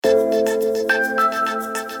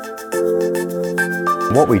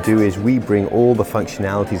What we do is we bring all the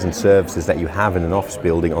functionalities and services that you have in an office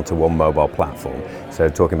building onto one mobile platform. So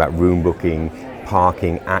talking about room booking,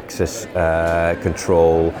 parking, access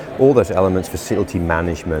control, all those elements, facility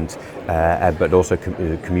management, but also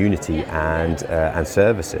community and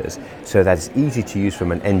services, so that it's easy to use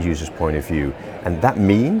from an end user's point of view. And that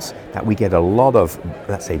means that we get a lot of,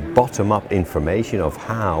 let's say, bottom-up information of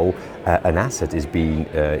how an asset is being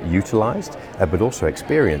utilized, but also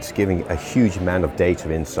experienced, giving a huge amount of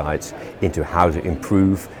data insights into how to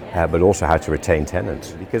improve, but also how to retain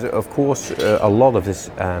tenants. Because of course, a lot of this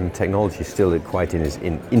technology is still quite in its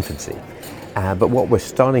infancy. But what we're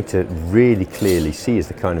starting to really clearly see is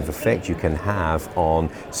the kind of effect you can have on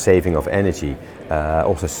saving of energy,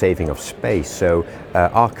 also saving of space. So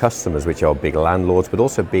our customers, which are big landlords, but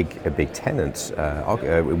also big tenants,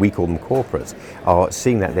 we call them corporates, are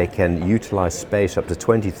seeing that they can utilize space up to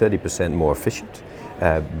 20-30% more efficient.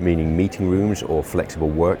 Meaning meeting rooms or flexible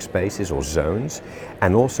workspaces or zones.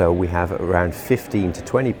 And also we have around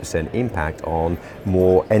 15-20% impact on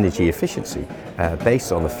more energy efficiency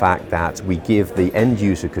based on the fact that we give the end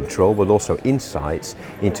user control, but also insights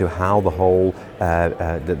into how the whole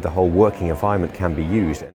working environment can be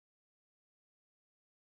used.